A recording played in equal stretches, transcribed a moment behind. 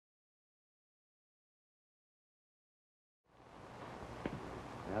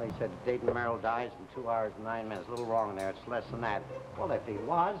Well, he said Dayton Merrill dies in 2 hours and 9 minutes. A little wrong there. It's less than that. Well, if he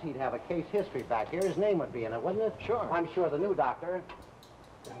was, he'd have a case history back here. His name would be in it, wouldn't it? Sure. I'm sure the new doctor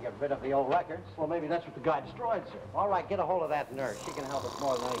didn't get rid of the old records. Well, maybe that's what the guy destroyed, sir. All right, get a hold of that nurse. She can help us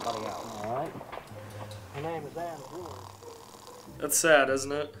more than anybody else. All right. Her name is Ann Brewer. That's sad,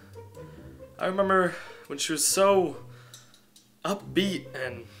 isn't it? I remember when she was so upbeat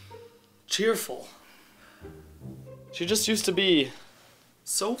and cheerful. She just used to be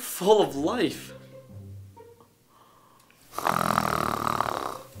so full of life.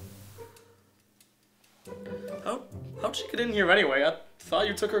 How'd she get in here anyway? I thought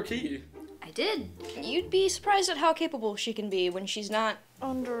you took her key. I did. You'd be surprised at how capable she can be when she's not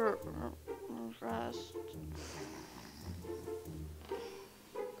under arrest.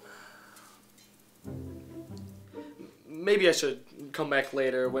 Maybe I should come back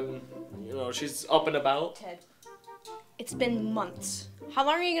later when, you know, she's up and about. Ted, it's been months. How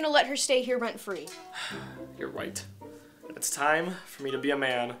long are you gonna let her stay here rent-free? You're right. It's time for me to be a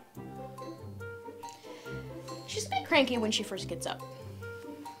man. She's a bit cranky when she first gets up.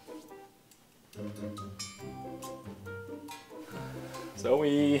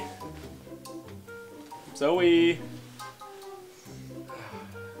 Zoey. Zoey.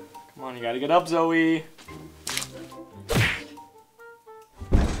 Come on, you gotta get up, Zoey.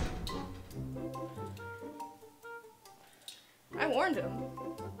 I warned him.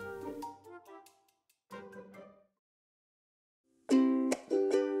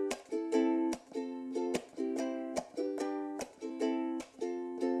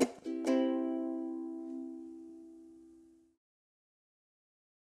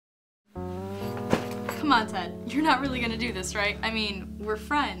 Come on, Ted. You're not really gonna do this, right? I mean, we're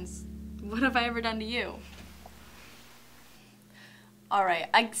friends. What have I ever done to you? Alright,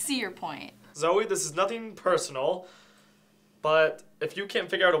 I see your point. Zoey, this is nothing personal, but if you can't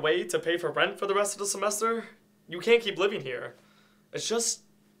figure out a way to pay for rent for the rest of the semester, you can't keep living here. It's just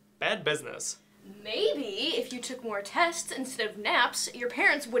bad business. Maybe if you took more tests instead of naps, your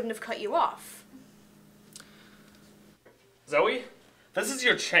parents wouldn't have cut you off. Zoey, this is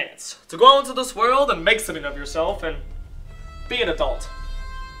your chance to go out into this world and make something of yourself and be an adult.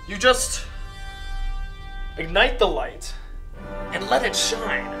 You just ignite the light and let it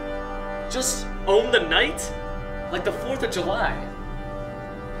shine. Just own the night like the 4th of July.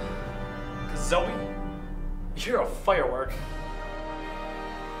 'Cause Zoey, you're a firework.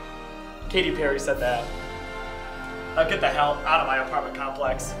 Katy Perry said that. Now get the hell out of my apartment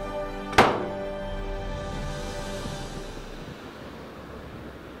complex.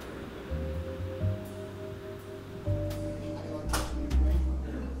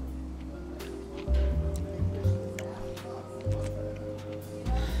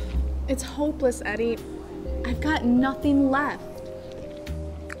 It's hopeless, Eddie. I've got nothing left.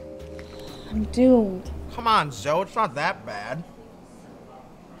 I'm doomed. Come on, Zoe, it's not that bad.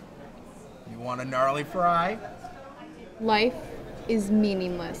 You want a gnarly fry? Life is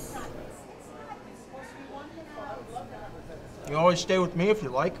meaningless. You always stay with me if you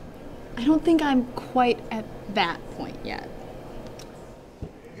like. I don't think I'm quite at that point yet. You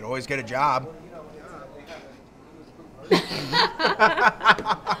could always get a job.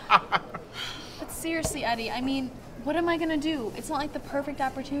 But seriously, Eddie, I mean, what am I gonna do? It's not like the perfect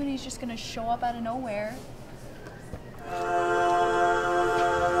opportunity is just gonna show up out of nowhere.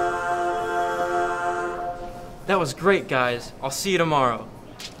 That was great, guys. I'll see you tomorrow.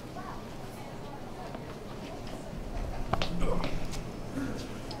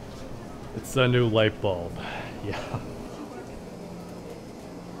 It's a new light bulb. Yeah.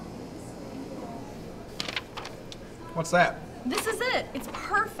 What's that? This is it. It's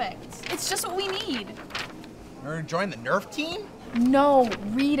perfect. It's just what we need. You're gonna join the Nerf team? No,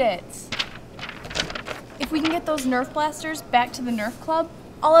 read it. If we can get those Nerf blasters back to the Nerf club,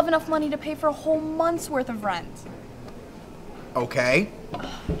 I'll have enough money to pay for a whole month's worth of rent. Okay.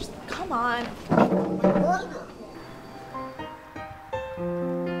 Just, come on.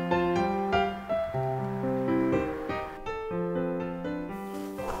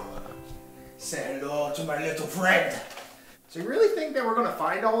 Say hello to my little friend. So you really think that we're gonna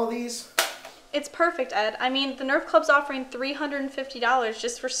find all of these? It's perfect, Ed. I mean, the Nerf Club's offering $350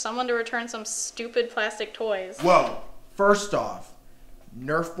 just for someone to return some stupid plastic toys. Whoa. First off,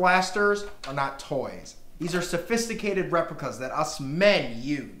 Nerf blasters are not toys. These are sophisticated replicas that us men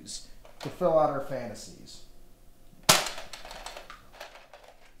use to fill out our fantasies.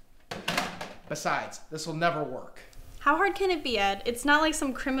 Besides, this will never work. How hard can it be, Ed? It's not like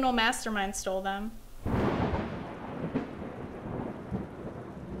some criminal mastermind stole them.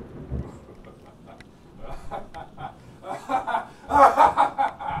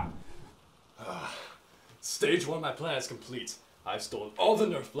 my plan is complete. I've stolen all the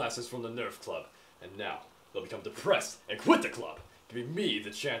Nerf blasters from the Nerf Club, and now they'll become depressed and quit the club, giving me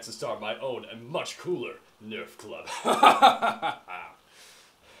the chance to start my own and much cooler Nerf Club.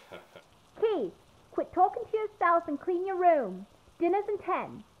 Keith, quit talking to yourself and clean your room. Dinner's in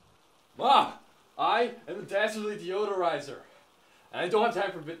 10. Mom, I am the dastardly deodorizer, and I don't have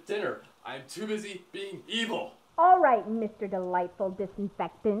time for dinner. I'm too busy being evil. All right, Mr. Delightful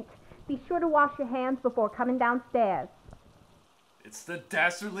Disinfectant. Be sure to wash your hands before coming downstairs. It's the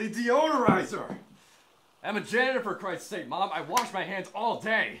dastardly deodorizer. I'm a janitor, for Christ's sake, Mom. I wash my hands all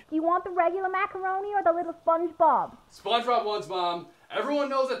day. Do you want the regular macaroni or the little SpongeBob? SpongeBob ones, Mom. Everyone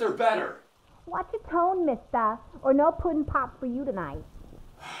knows that they're better. Watch your tone, mister, or no pudding pop for you tonight.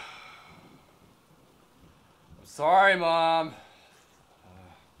 I'm sorry, Mom.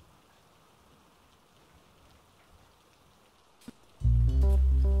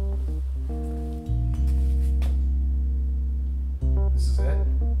 This is it?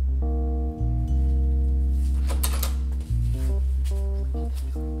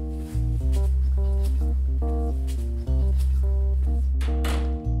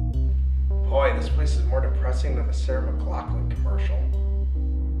 Boy, this place is more depressing than the Sarah McLachlan commercial.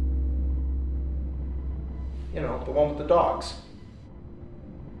 You know, the one with the dogs.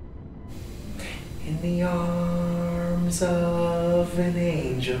 In the arms of an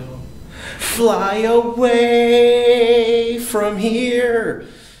angel, fly away from here.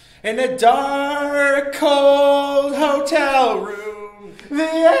 In a dark, cold hotel room,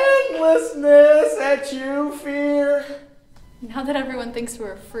 the endlessness that you fear. Now that everyone thinks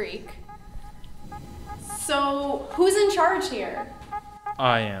we're a freak. So, who's in charge here?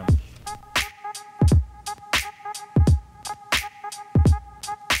 I am.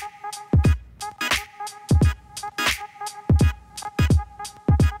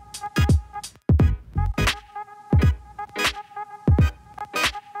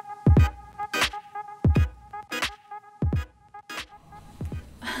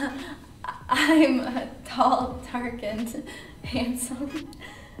 I'm tall, dark, and handsome.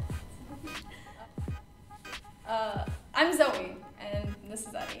 I'm Zoey, and this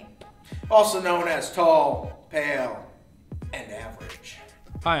is Eddie. Also known as tall, pale, and average.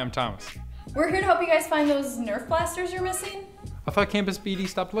 Hi, I'm Thomas. We're here to help you guys find those Nerf blasters you're missing. I thought Campus PD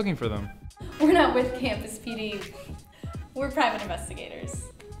stopped looking for them. We're not with Campus PD. We're private investigators.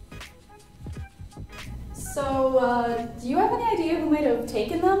 So, do you have any idea who might have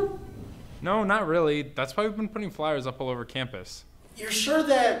taken them? No, not really. That's why we've been putting flyers up all over campus. You're sure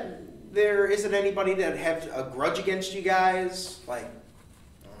that there isn't anybody that have a grudge against you guys? Like,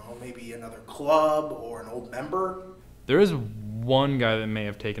 I don't know, maybe another club or an old member? There is one guy that may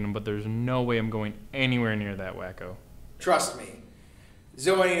have taken them, but there's no way I'm going anywhere near that wacko. Trust me,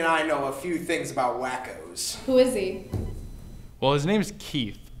 Zoey and I know a few things about wackos. Who is he? Well, his name's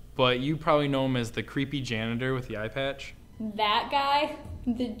Keith, but you probably know him as the creepy janitor with the eye patch. That guy?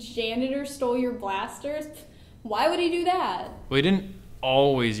 The janitor stole your blasters? Why would he do that? Well, he didn't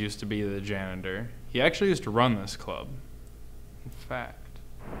always used to be the janitor. He actually used to run this club. In fact,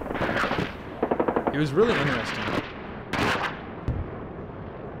 it was really interesting.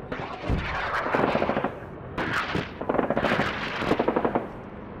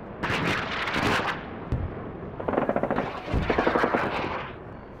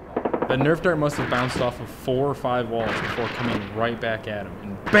 The Nerf dart must have bounced off of 4 or 5 walls before coming right back at him,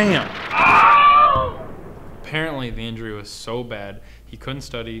 and BAM! Apparently the injury was so bad he couldn't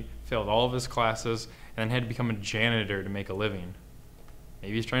study, failed all of his classes, and then had to become a janitor to make a living.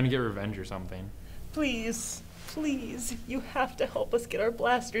 Maybe he's trying to get revenge or something. Please, please, you have to help us get our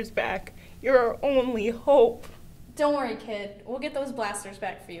blasters back. You're our only hope. Don't worry, kid. We'll get those blasters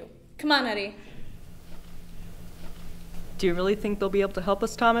back for you. Come on, Eddie. Do you really think they'll be able to help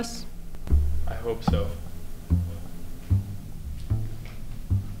us, Thomas? I hope so.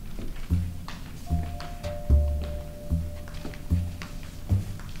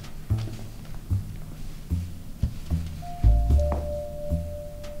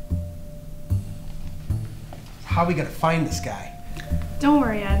 How are we gonna find this guy? Don't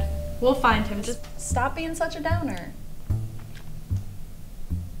worry, Ed. We'll find him. Just stop being such a downer.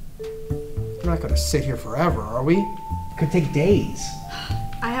 We're not gonna sit here forever, are we? It could take days.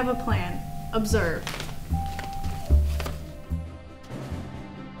 I have a plan. Observe.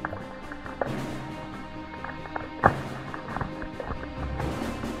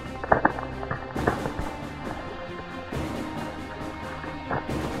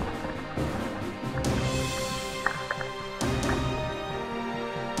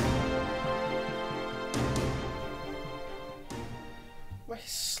 My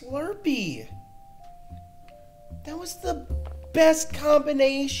Slurpee. was the best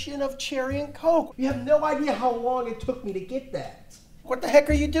combination of cherry and Coke. You have no idea how long it took me to get that. What the heck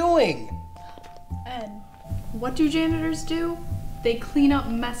are you doing? Ed, what do janitors do? They clean up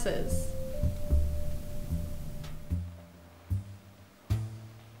messes.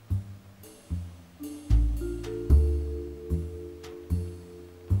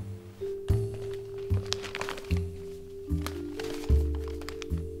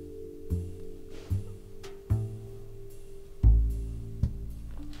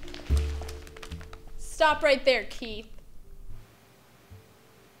 Stop right there, Keith.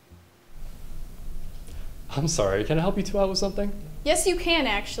 I'm sorry, can I help you two out with something? Yes, you can,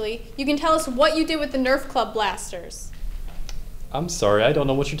 actually. You can tell us what you did with the Nerf Club blasters. I'm sorry, I don't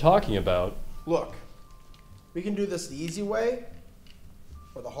know what you're talking about. Look, we can do this the easy way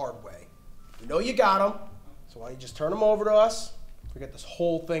or the hard way. We know you got them, so why don't you just turn them over to us, forget this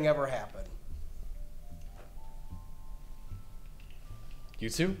whole thing ever happened.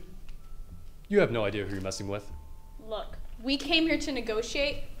 You two? You have no idea who you're messing with. Look, we came here to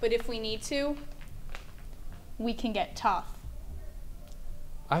negotiate, but if we need to, we can get tough.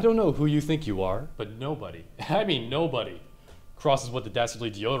 I don't know who you think you are, but nobody, I mean nobody, crosses with the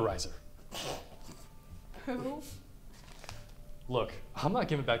dastardly deodorizer. Who? Look, I'm not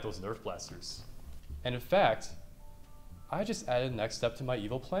giving back those Nerf blasters. And in fact, I just added the next step to my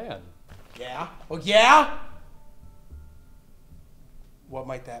evil plan. Yeah? Oh yeah? What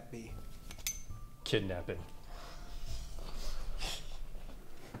might that be? Kidnapping.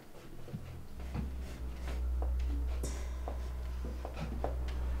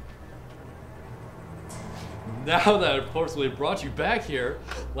 Now that I've forcefully brought you back here,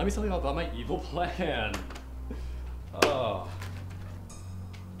 let me tell you about my evil plan. Oh.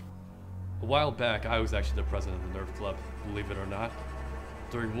 A while back, I was actually the president of the Nerf Club, believe it or not.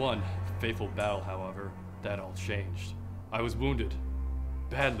 During one fateful battle, however, that all changed. I was wounded.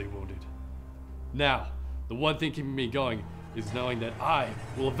 Badly wounded. Now, the one thing keeping me going is knowing that I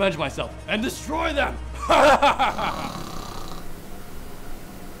will avenge myself and destroy them!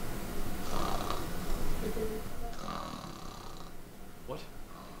 What?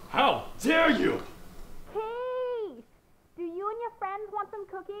 How dare you? Hey! Do you and your friends want some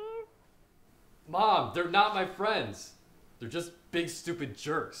cookies? Mom, they're not my friends. They're just big stupid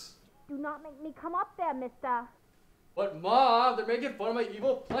jerks. Do not make me come up there, mister. But Mom, they're making fun of my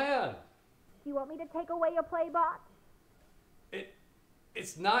evil plan. Do you want me to take away your play box?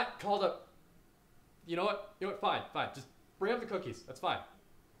 It's not called a... You know what? Fine. Just bring up the cookies. That's fine.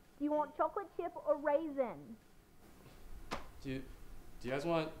 Do you want chocolate chip or raisin? Do you guys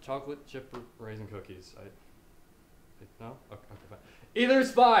want chocolate chip or raisin cookies? No? Okay, fine.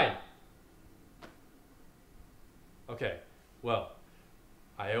 Either's fine! Okay, well,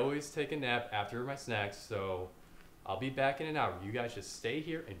 I always take a nap after my snacks, so I'll be back in an hour. You guys just stay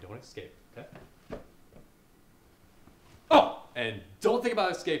here and don't escape, okay? Oh! And don't think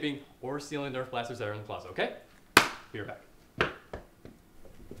about escaping or stealing Nerf blasters that are in the closet, okay? Be right back.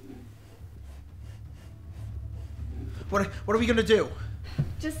 What are we gonna do?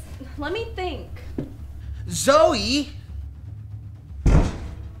 Just let me think. Zoey!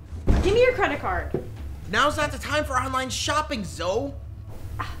 Give me your credit card. Now's not the time for online shopping, Zoe.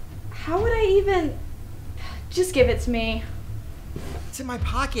 How would I even... Just give it to me. It's in my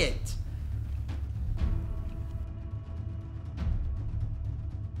pocket.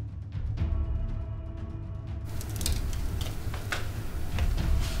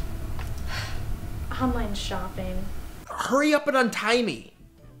 Online shopping. Hurry up and untie me.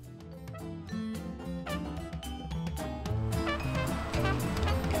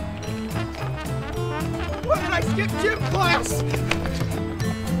 Why did I skip gym class?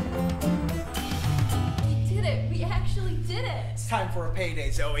 We did it. We actually did it. It's time for a payday,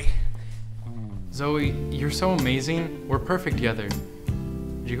 Zoey. Zoey, you're so amazing. We're perfect together.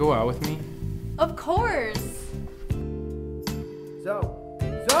 Would you go out with me? Of course. Zoe!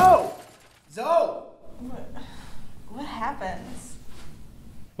 What happens?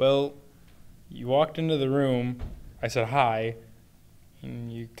 Well, you walked into the room, I said hi,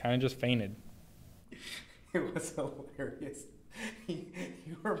 and you kind of just fainted. It was hilarious.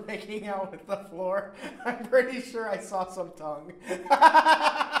 You were making out with the floor. I'm pretty sure I saw some tongue.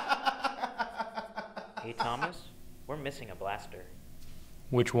 Hey, Thomas, we're missing a blaster.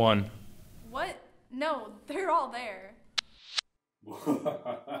 Which one? What? No, they're all there.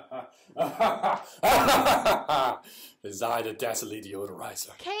 Is I the dastardly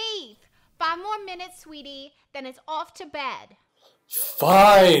deodorizer? Keith, 5 more minutes, sweetie, then it's off to bed.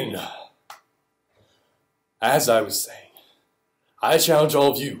 Fine! As I was saying, I challenge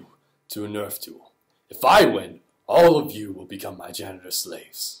all of you to a Nerf duel. If I win, All of you will become my janitor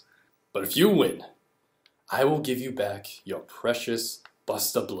slaves. But if you win, I will give you back your precious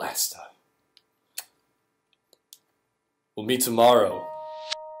Buster Blaster. We'll meet tomorrow.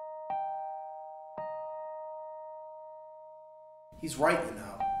 He's right, you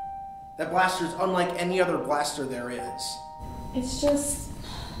know. That blaster's unlike any other blaster there is. It's just...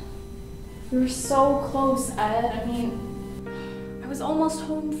 we were so close, Ed. I mean, I was almost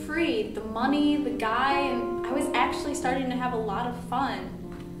home free. The money, the guy, and I was actually starting to have a lot of fun.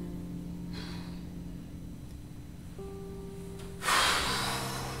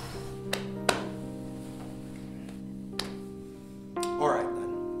 All right,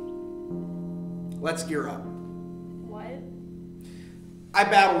 then. Let's gear up. What? I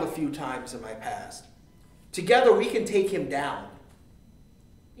battled a few times in my past. Together, we can take him down.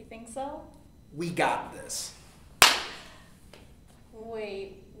 You think so? We got this.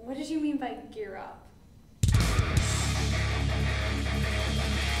 Wait, what did you mean by gear up?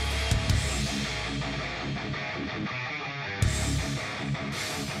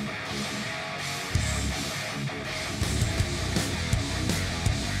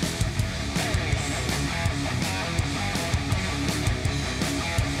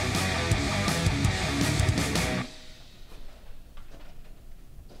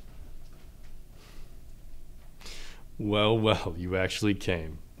 Well, well, you actually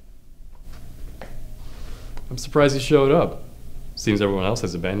came. I'm surprised you showed up. Seems everyone else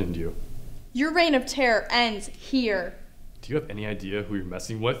has abandoned you. Your reign of terror ends here. Do you have any idea who you're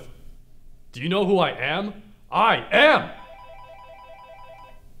messing with? Do you know who I am? I am!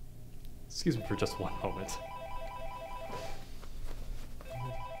 Excuse me for just one moment.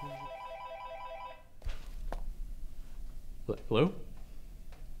 Hello?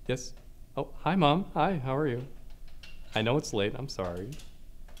 Yes? Oh, hi, Mom. Hi, how are you? I know it's late. I'm sorry.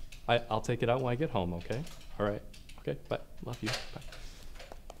 I'll take it out when I get home, okay? All right. Okay, bye. Love you.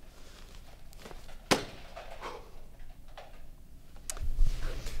 Bye.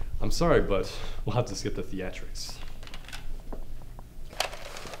 I'm sorry, but we'll have to skip the theatrics.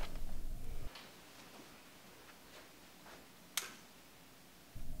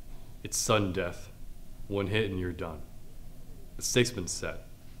 It's sudden death. One hit and you're done. The stake's been set.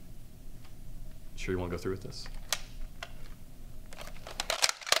 Sure you want to go through with this?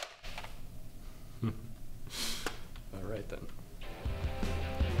 All right then.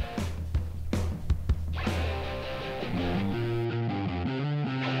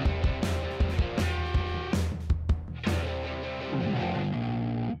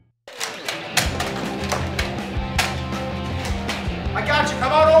 I got you.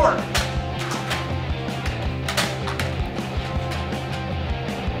 Come on over.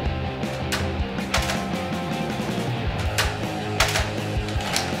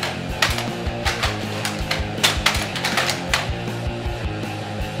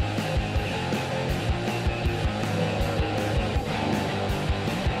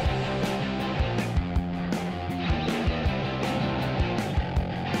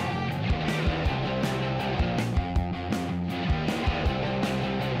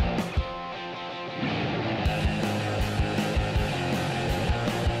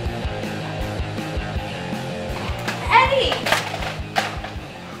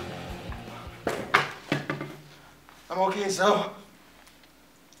 I'm okay, so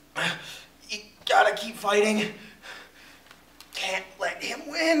you gotta keep fighting. Can't let him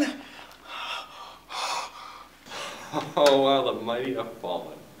win. Oh, wow, the mighty have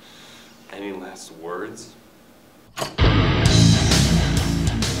fallen. Any last words?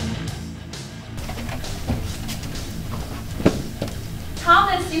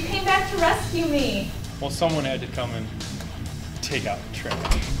 Thomas, you came back to rescue me. Well, someone had to come and take out the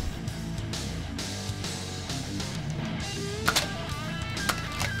trash.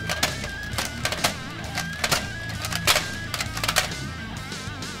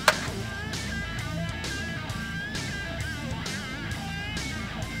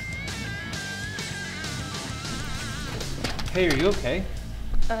 Hey, are you okay?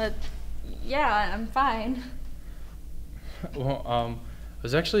 Yeah, I'm fine. Well, I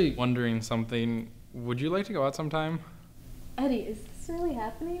was actually wondering something. Would you like to go out sometime? Eddie, is this really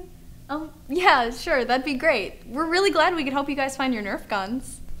happening? Yeah, sure, that'd be great. We're really glad we could help you guys find your Nerf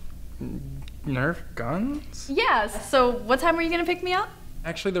guns. Nerf guns? Yeah, so what time are you gonna pick me up?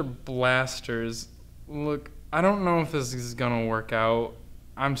 Actually, they're blasters. Look, I don't know if this is gonna work out.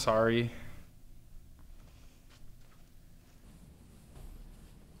 I'm sorry.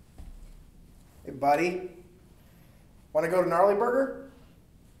 Hey, buddy. Want to go to Gnarly Burger?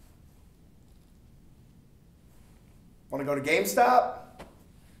 Want to go to GameStop?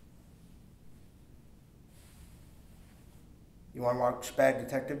 You want to watch bad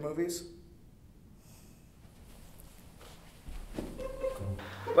detective movies?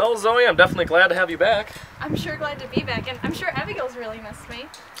 Well, Zoe, I'm definitely glad to have you back. I'm sure glad to be back, and I'm sure Abigail's really missed me.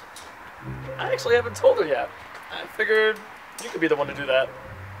 I actually haven't told her yet. I figured you could be the one to do that.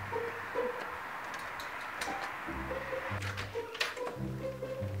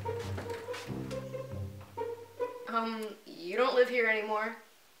 You don't live here anymore.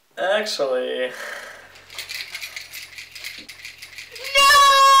 Actually...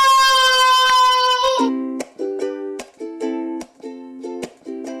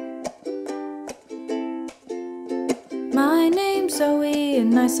 My name's Zoey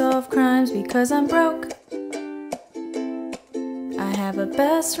and I solve crimes because I'm broke. I have a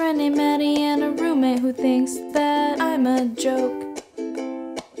best friend named Maddie and a roommate who thinks that I'm a joke.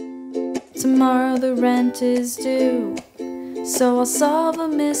 Tomorrow the rent is due, so I'll solve a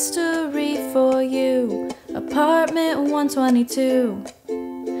mystery for you. Apartment 122.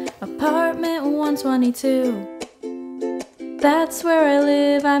 Apartment 122. That's where I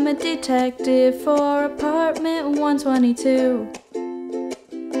live, I'm a detective for apartment 122.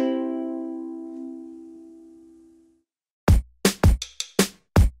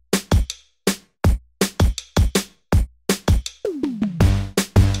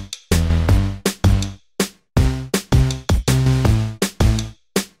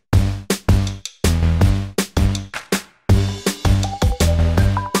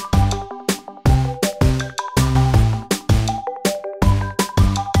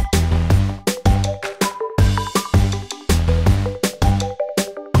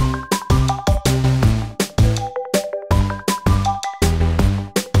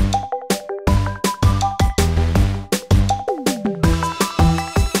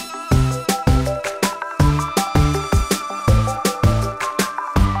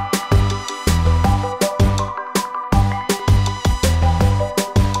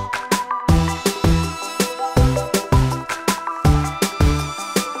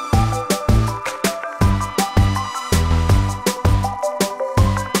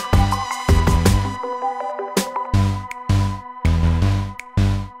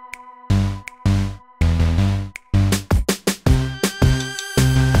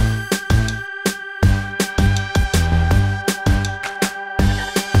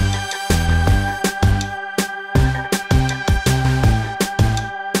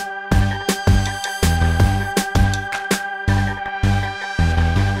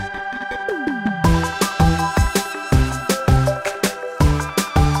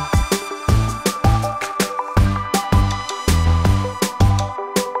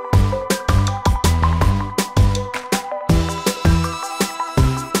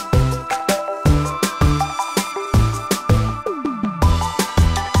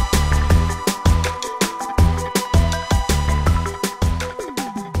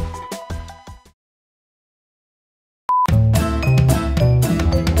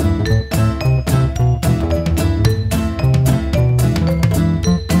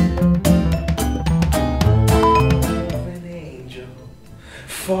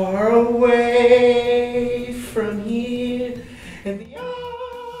 Far away from here, in the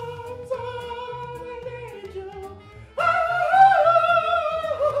arms of an angel.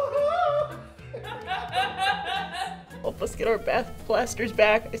 Help us get our blasters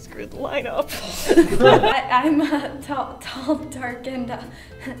back. I screwed the line up. I'm tall, dark, and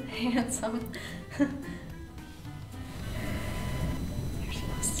handsome. You're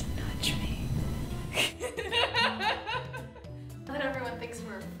supposed to nudge me. But everyone thinks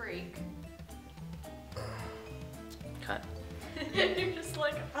we're a freak. Cut. You're just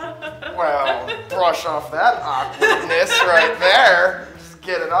like, Well, brush off that awkwardness right there. Just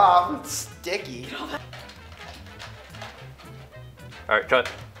get it off. It's sticky. Alright, cut.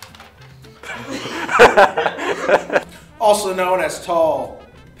 Also known as tall,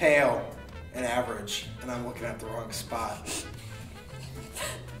 pale, and average. And I'm looking at the wrong spot.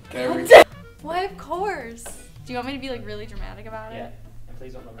 There we go. Why, of course. Do you want me to be like really dramatic about Yeah. it? And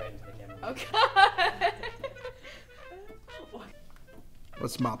please don't look right into the camera. Okay.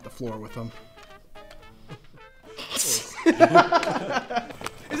 Let's mop the floor with them. Is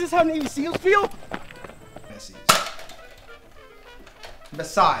this how Navy SEALs feel?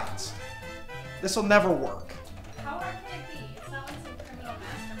 Besides, this will never work.